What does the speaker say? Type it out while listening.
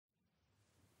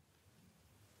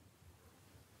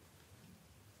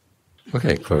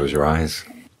Okay, close your eyes.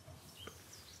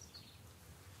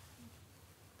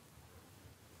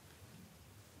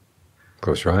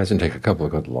 Close your eyes and take a couple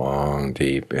of good long,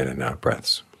 deep in and out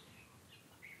breaths.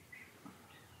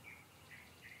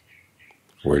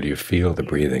 Where do you feel the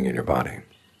breathing in your body?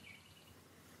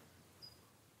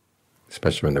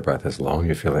 Especially when the breath is long,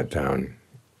 you feel it down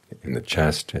in the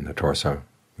chest, in the torso,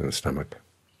 in the stomach.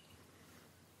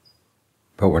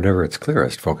 But whenever it's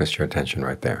clearest, focus your attention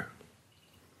right there.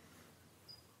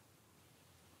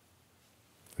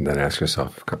 And then ask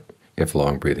yourself if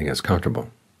long breathing is comfortable.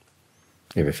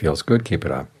 If it feels good, keep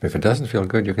it up. If it doesn't feel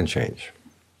good, you can change.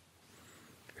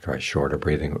 Try shorter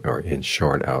breathing, or in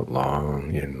short, out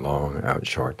long, in long, out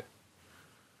short.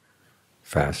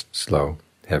 Fast, slow,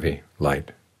 heavy,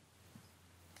 light,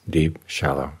 deep,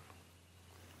 shallow.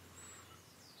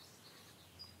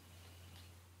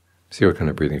 See what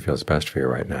kind of breathing feels best for you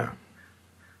right now.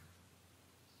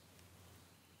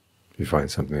 If you find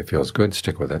something that feels good,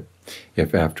 stick with it.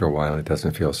 If after a while it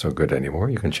doesn't feel so good anymore,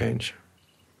 you can change.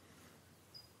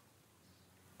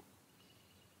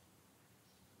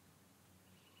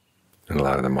 And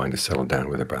allow the mind to settle down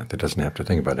with the breath. It doesn't have to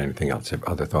think about anything else. If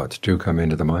other thoughts do come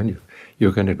into the mind,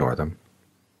 you can ignore them.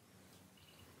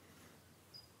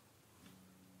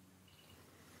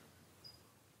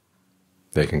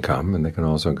 They can come and they can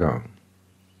also go.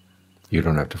 You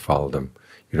don't have to follow them.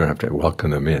 You don't have to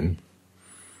welcome them in,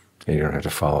 and you don't have to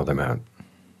follow them out.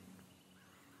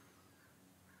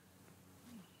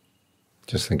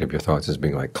 Just think of your thoughts as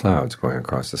being like clouds going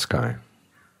across the sky.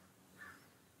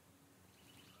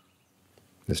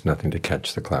 There's nothing to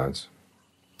catch the clouds.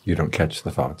 You don't catch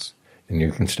the thoughts, and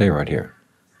you can stay right here.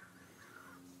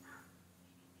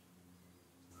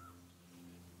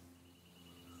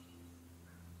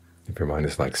 If your mind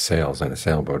is like sails on a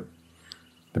sailboat,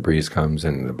 the breeze comes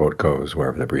and the boat goes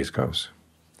wherever the breeze goes.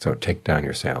 So take down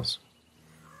your sails.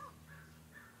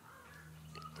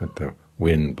 Let the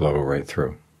wind blow right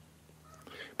through.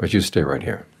 But you stay right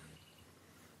here,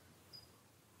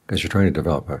 because you're trying to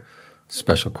develop a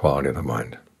special quality of the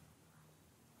mind.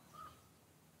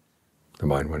 The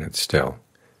mind when it's still,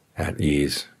 at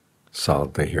ease,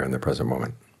 solidly here in the present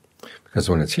moment. Because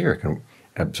when it's here, it can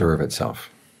observe itself.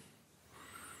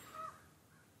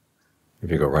 If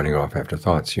you go running off after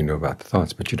thoughts, you know about the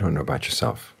thoughts, but you don't know about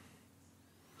yourself.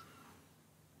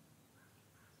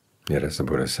 Yet, as the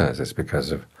Buddha says, it's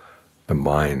because of the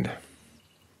mind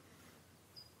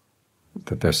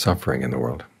that there's suffering in the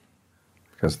world,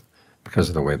 because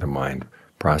of the way the mind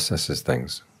processes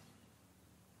things.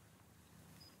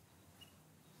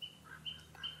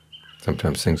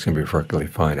 Sometimes things can be perfectly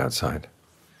fine outside,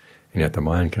 and yet the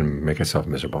mind can make itself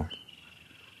miserable.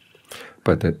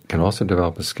 But it can also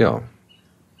develop a skill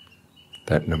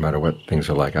that no matter what things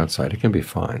are like outside, it can be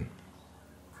fine.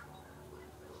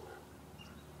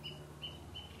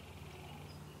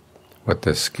 What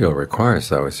this skill requires,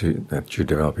 though, is that you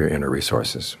develop your inner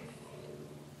resources.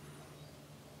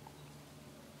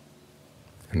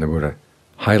 And the Buddha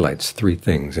highlights 3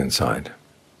 things inside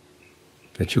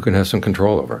that you can have some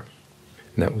control over,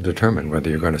 and that will determine whether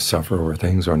you're going to suffer over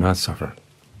things or not suffer.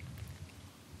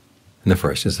 And the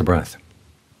first is the breath.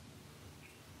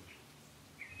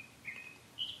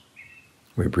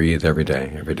 We breathe every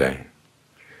day,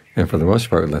 and for the most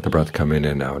part we let the breath come in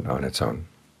and out on its own.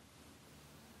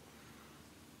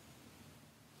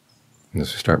 And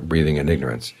as we start breathing in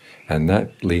ignorance, and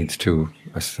that leads to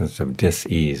a sense of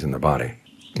dis-ease in the body,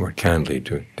 or it can lead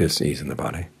to dis-ease in the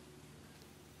body.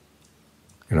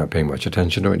 You're not paying much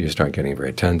attention to it, you start getting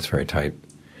very tense, very tight,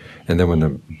 and then when the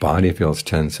body feels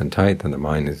tense and tight, then the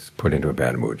mind is put into a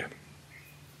bad mood.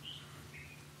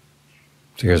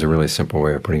 So here's a really simple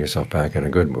way of putting yourself back in a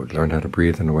good mood. Learn how to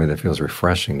breathe in a way that feels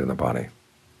refreshing to the body.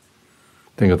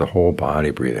 Think of the whole body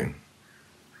breathing,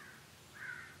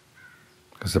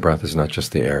 because the breath is not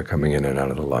just the air coming in and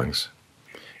out of the lungs.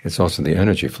 It's also the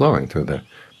energy flowing through the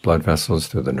blood vessels,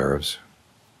 through the nerves,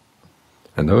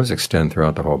 and those extend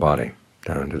throughout the whole body,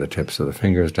 down to the tips of the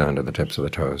fingers, down to the tips of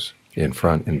the toes, in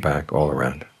front, in back, all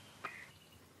around.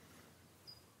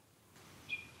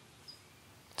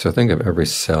 So think of every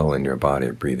cell in your body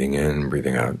breathing in,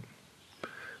 breathing out,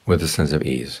 with a sense of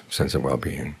ease, sense of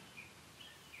well-being.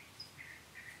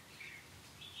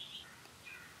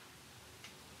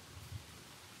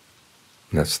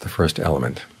 And that's the first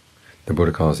element. The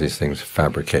Buddha calls these things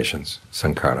fabrications,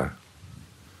 sankhara.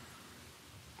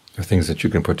 They're things that you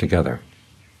can put together.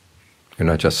 You're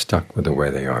not just stuck with the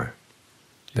way they are.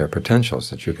 They're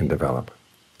potentials that you can develop.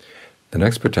 The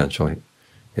next potential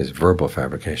is verbal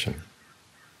fabrication,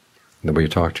 the way you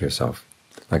talk to yourself.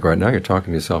 Like right now, you're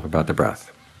talking to yourself about the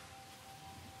breath.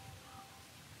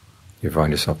 You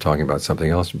find yourself talking about something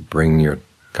else, bring your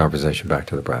conversation back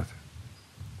to the breath.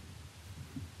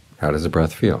 How does the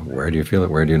breath feel? Where do you feel it?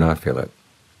 Where do you not feel it?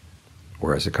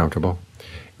 Where is it comfortable?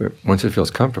 Once it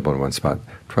feels comfortable in one spot,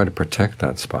 try to protect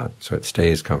that spot so it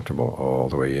stays comfortable all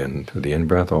the way in through the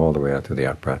in-breath, all the way out through the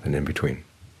out-breath, and in between.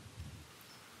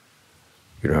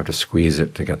 You don't have to squeeze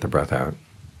it to get the breath out.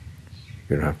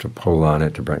 You don't have to pull on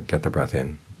it to get the breath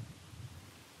in.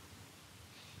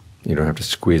 You don't have to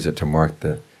squeeze it to mark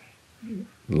the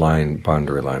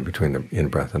boundary line between the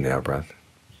in-breath and the out-breath.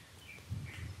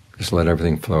 Just let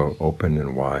everything flow open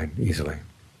and wide, easily.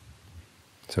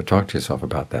 So talk to yourself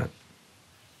about that.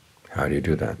 How do you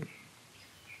do that?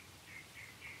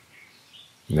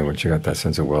 And then once you got that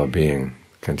sense of well-being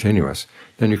continuous,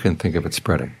 then you can think of it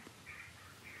spreading.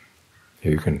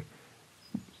 You can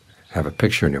have a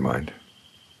picture in your mind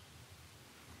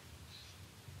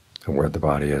of where the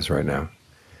body is right now,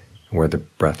 and where the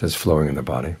breath is flowing in the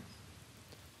body,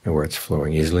 and where it's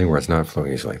flowing easily, where it's not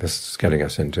flowing easily. This is getting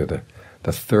us into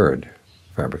the third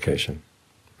fabrication,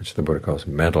 which the Buddha calls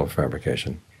mental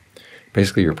fabrication.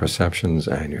 Basically your perceptions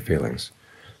and your feelings.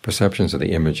 Perceptions are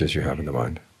the images you have in the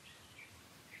mind,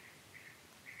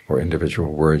 or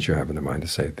individual words you have in the mind to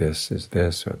say this is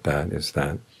this, or that is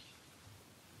that.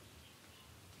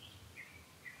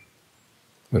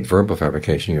 With verbal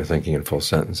fabrication, you're thinking in full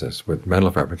sentences. With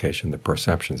mental fabrication, the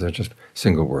perceptions are just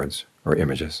single words or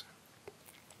images.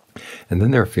 And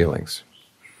then there are feelings.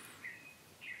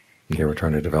 And here we're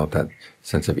trying to develop that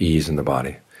sense of ease in the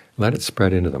body. Let it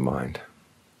spread into the mind,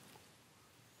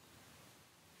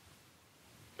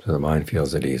 so the mind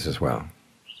feels at ease as well.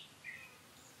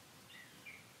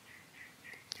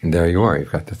 And there you are.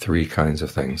 You've got the three kinds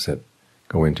of things that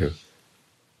go into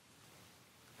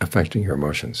affecting your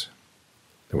emotions.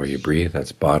 The way you breathe,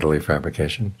 that's bodily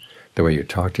fabrication. The way you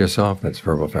talk to yourself, that's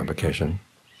verbal fabrication.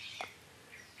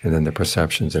 And then the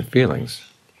perceptions and feelings,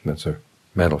 that's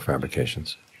mental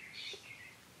fabrications.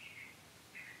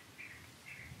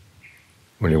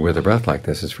 When you're with a breath like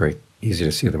this, it's very easy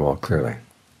to see them all clearly.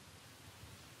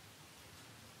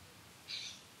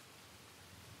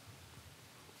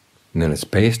 And then it's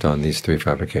based on these three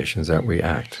fabrications that we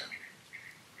act.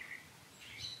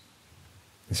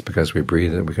 It's because we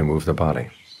breathe that we can move the body.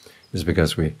 It's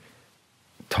because we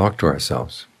talk to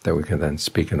ourselves that we can then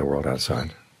speak in the world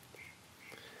outside.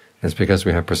 It's because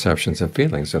we have perceptions and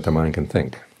feelings that the mind can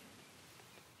think.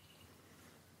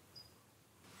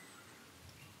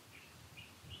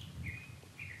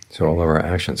 So all of our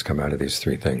actions come out of these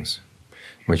three things.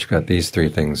 Once you've got these three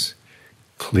things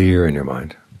clear in your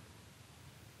mind,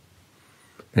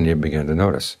 and you begin to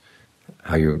notice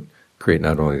how you create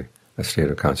not only a state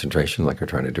of concentration like you're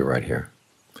trying to do right here,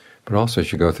 but also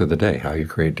as you go through the day, how you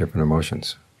create different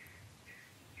emotions.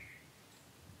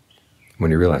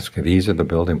 When you realize, okay, these are the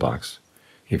building blocks.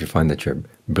 If you find that you're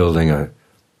building an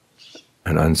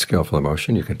unskillful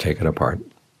emotion, you can take it apart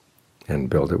and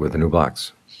build it with the new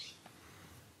blocks.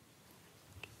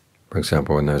 For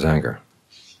example, when there's anger,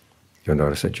 you'll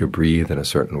notice that you breathe in a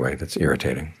certain way that's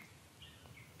irritating.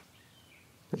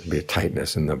 There'll be a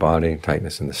tightness in the body,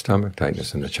 tightness in the stomach,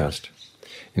 tightness in the chest.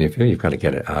 And you feel you've got to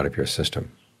get it out of your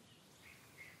system.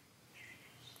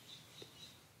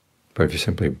 But if you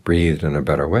simply breathed in a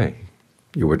better way,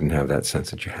 you wouldn't have that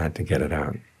sense that you had to get it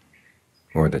out,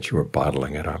 or that you were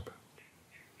bottling it up.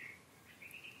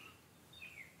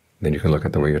 Then you can look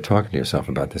at the way you're talking to yourself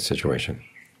about this situation.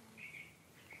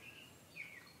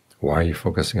 Why are you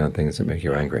focusing on things that make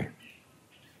you angry?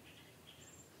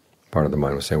 Part of the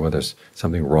mind will say, well, there's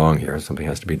something wrong here, something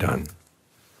has to be done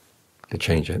to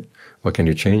change it. Well, can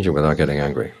you change it without getting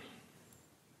angry?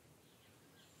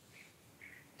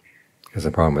 Because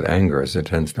the problem with anger is it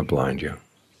tends to blind you.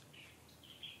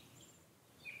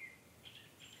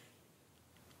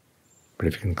 But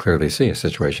if you can clearly see a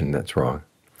situation that's wrong,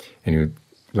 and you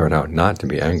learn how not to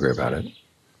be angry about it,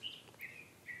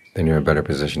 then you're in a better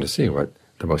position to see what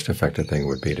the most effective thing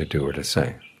would be to do or to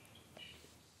say.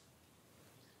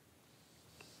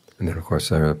 And then, of course,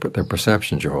 there are the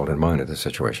perceptions you hold in mind of the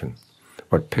situation.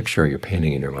 What picture are you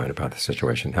painting in your mind about the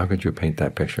situation? How could you paint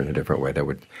that picture in a different way that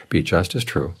would be just as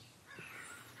true,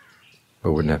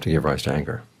 but wouldn't have to give rise to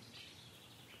anger?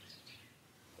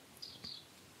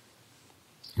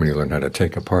 When you learn how to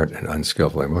take apart an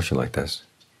unskillful emotion like this,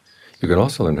 you can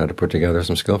also learn how to put together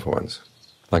some skillful ones,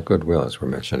 like goodwill, as we're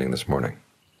mentioning this morning.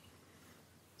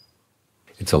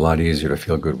 It's a lot easier to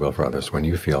feel goodwill for others when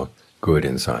you feel good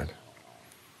inside.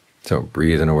 So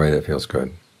breathe in a way that feels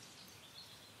good.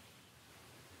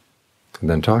 And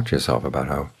then talk to yourself about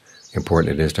how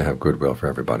important it is to have goodwill for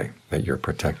everybody, that you're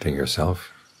protecting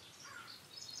yourself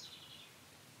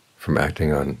from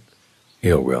acting on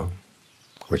ill will,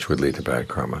 which would lead to bad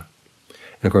karma.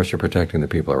 And of course, you're protecting the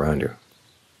people around you.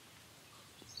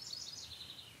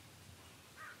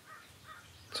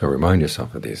 So remind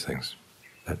yourself of these things,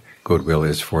 that goodwill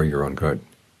is for your own good.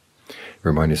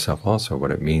 Remind yourself also what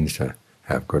it means to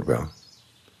have goodwill,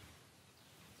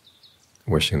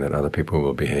 wishing that other people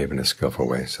will behave in a skillful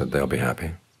way so that they'll be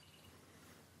happy.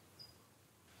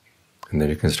 And then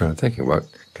you can start thinking, what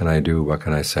can I do, what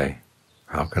can I say,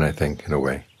 how can I think in a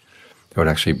way that would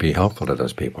actually be helpful to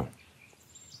those people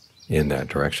in that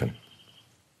direction.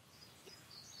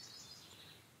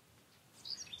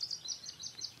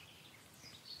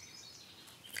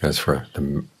 As for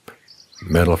the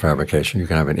mental fabrication, you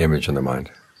can have an image in the mind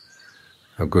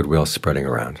of goodwill spreading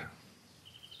around.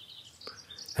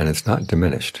 And it's not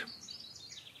diminished.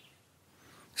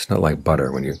 It's not like butter.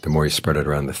 The more you spread it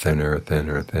around, the thinner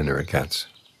it gets.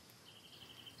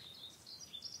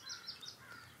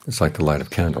 It's like the light of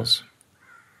candles.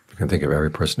 You can think of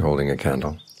every person holding a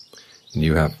candle, and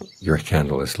your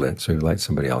candle is lit, so you light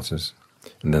somebody else's,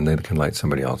 and then they can light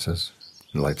somebody else's,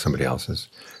 and light somebody else's.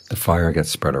 The fire gets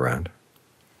spread around,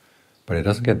 but it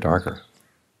doesn't get darker.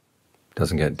 It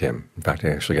doesn't get dim. In fact,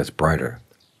 it actually gets brighter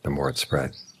the more it's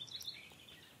spread.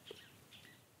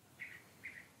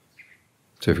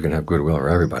 So if you can have goodwill for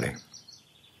everybody,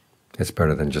 it's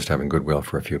better than just having goodwill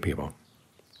for a few people.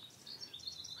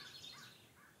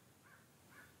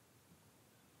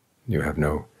 You have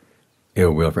no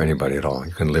ill will for anybody at all.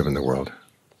 You can live in the world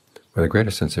with a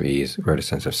greater sense of ease, a greater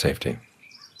sense of safety.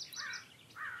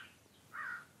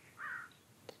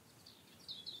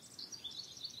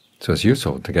 So it's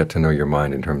useful to get to know your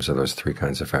mind in terms of those three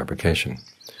kinds of fabrication: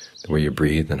 the way you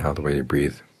breathe and how the way you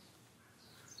breathe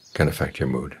can affect your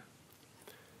mood.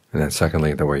 And then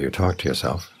secondly, the way you talk to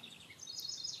yourself,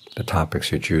 the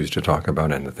topics you choose to talk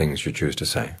about and the things you choose to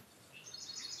say.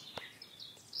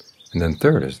 And then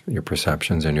third is your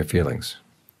perceptions and your feelings.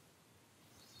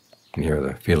 And here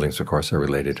the feelings, of course, are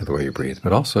related to the way you breathe,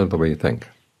 but also the way you think.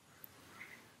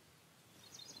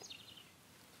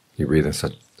 You breathe in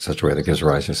such a way that gives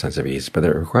rise to a sense of ease, but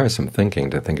it requires some thinking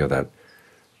to think of that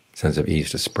sense of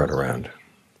ease to spread around.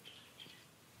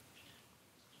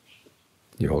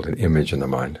 You hold an image in the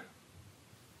mind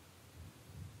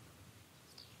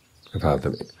of how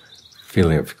the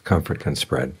feeling of comfort can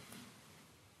spread.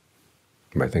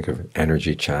 You might think of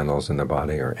energy channels in the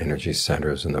body or energy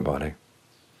centers in the body.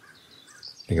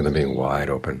 Think of them being wide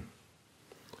open,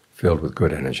 filled with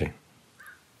good energy.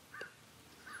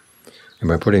 And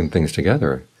by putting things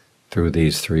together through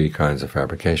these three kinds of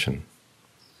fabrication,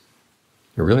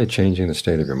 you're really changing the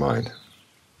state of your mind.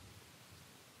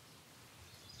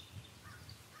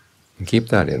 And keep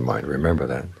that in mind, remember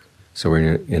that. So when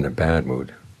you're in a bad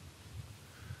mood,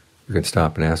 you can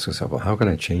stop and ask yourself, well, how can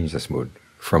I change this mood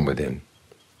from within?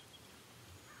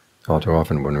 All too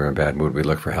often when we're in a bad mood, we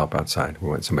look for help outside. We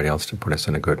want somebody else to put us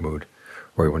in a good mood,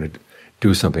 or we want to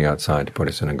do something outside to put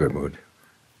us in a good mood.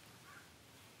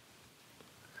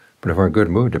 But if our good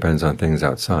mood depends on things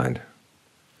outside,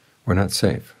 we're not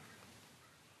safe.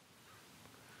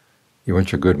 You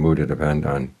want your good mood to depend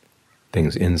on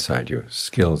things inside you,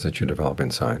 skills that you develop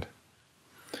inside.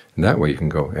 And that way you can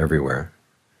go everywhere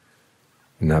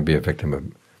and not be a victim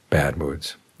of bad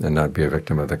moods, and not be a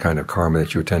victim of the kind of karma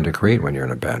that you tend to create when you're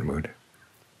in a bad mood.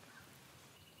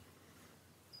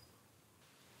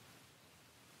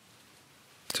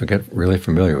 So get really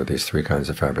familiar with these three kinds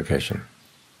of fabrication.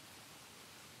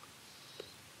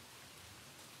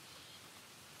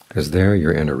 Because there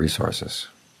your inner resources,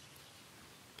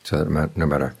 so that no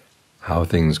matter how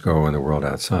things go in the world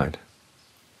outside,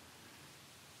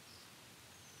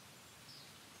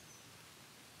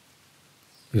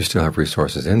 you still have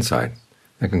resources inside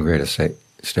that can create a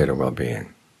state of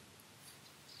well-being,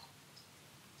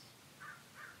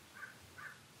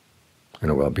 and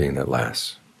a well-being that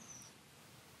lasts.